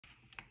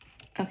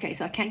Okay,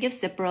 so I can't give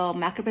Cipro.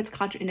 Macrobid's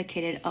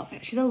contraindicated. Oh,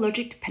 she's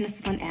allergic to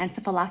penicillin and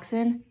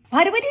cephalexin.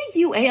 Why do I do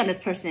UA on this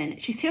person?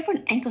 She's here for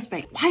an ankle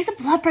sprain. Why is the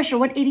blood pressure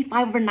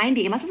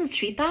 185/90? Am I supposed to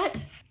treat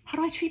that? How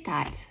do I treat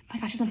that? Oh my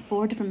gosh, she's on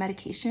 4 different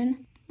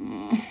medication.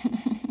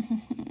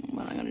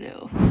 What am I gonna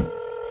do?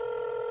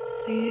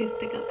 Please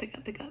pick up, pick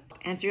up, pick up.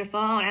 Answer your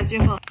phone, answer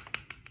your phone.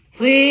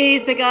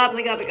 Please pick up,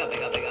 pick up, pick up,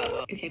 pick up, pick up.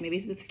 Okay, maybe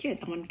he's with his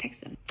kids. I want to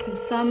text him. Can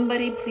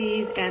somebody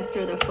please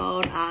answer the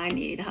phone? I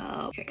need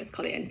help. Okay, let's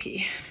call the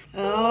NP.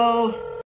 Oh.